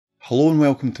Hello and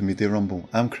welcome to Media Rumble.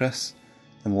 I'm Chris,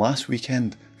 and last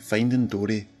weekend Finding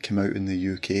Dory came out in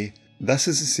the UK. This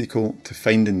is a sequel to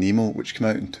Finding Nemo, which came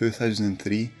out in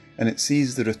 2003, and it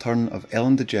sees the return of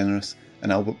Ellen DeGeneres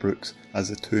and Albert Brooks as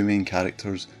the two main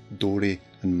characters, Dory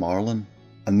and Marlin.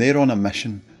 And they're on a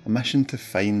mission to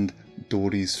find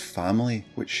Dory's family,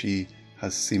 which she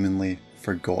has seemingly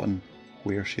forgotten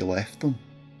where she left them.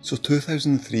 So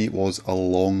 2003 was a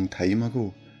long time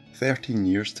ago, 13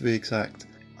 years to be exact,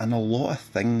 and a lot of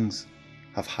things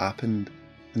have happened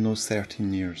in those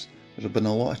 13 years. There have been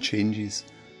a lot of changes,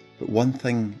 but one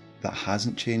thing that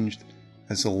hasn't changed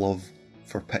is the love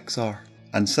for Pixar.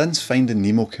 And since Finding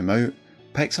Nemo came out,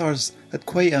 Pixar's had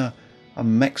quite a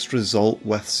mixed result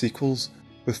with sequels,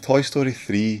 with Toy Story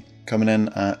 3 coming in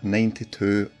at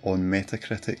 92 on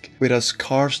Metacritic, whereas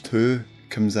Cars 2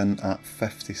 comes in at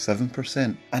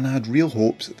 57%, and I had real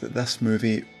hopes that this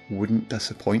movie wouldn't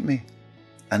disappoint me,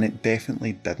 and it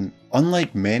definitely didn't.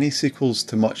 Unlike many sequels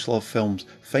to much loved films,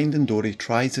 Finding Dory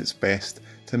tries its best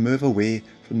to move away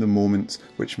from the moments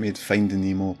which made Finding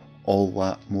Nemo all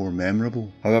that more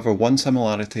memorable. However, one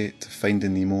similarity to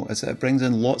Finding Nemo is that it brings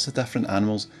in lots of different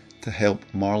animals to help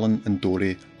Marlin and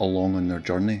Dory along on their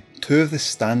journey. Two of the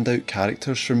standout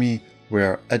characters for me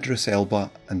were Idris Elba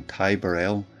and Ty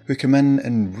Burrell, who came in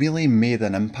and really made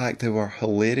an impact. They were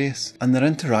hilarious, and their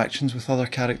interactions with other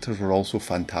characters were also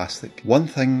fantastic. One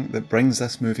thing that brings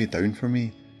this movie down for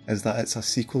me is that it's a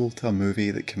sequel to a movie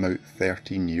that came out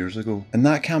 13 years ago, and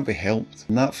that can't be helped,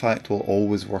 and that fact will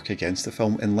always work against the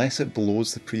film unless it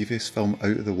blows the previous film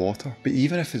out of the water. But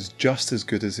even if it's just as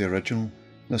good as the original,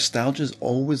 nostalgia is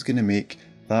always going to make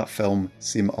that film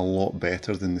seem a lot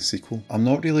better than the sequel. I'm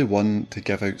not really one to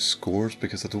give out scores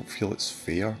because I don't feel it's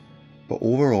fair, but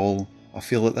overall I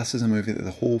feel that this is a movie that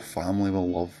the whole family will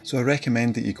love. So I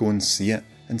recommend that you go and see it,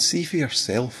 and see for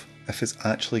yourself if it's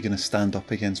actually going to stand up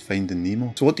against Finding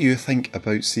Nemo. So what do you think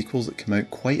about sequels that come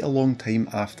out quite a long time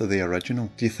after the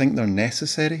original? Do you think they're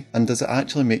necessary? And does it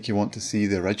actually make you want to see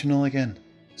the original again?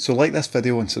 So like this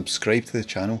video and subscribe to the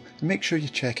channel, and make sure you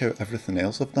check out everything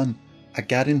else I've done. I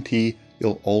guarantee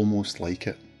you'll almost like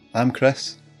it. I'm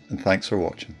Chris, and thanks for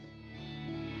watching.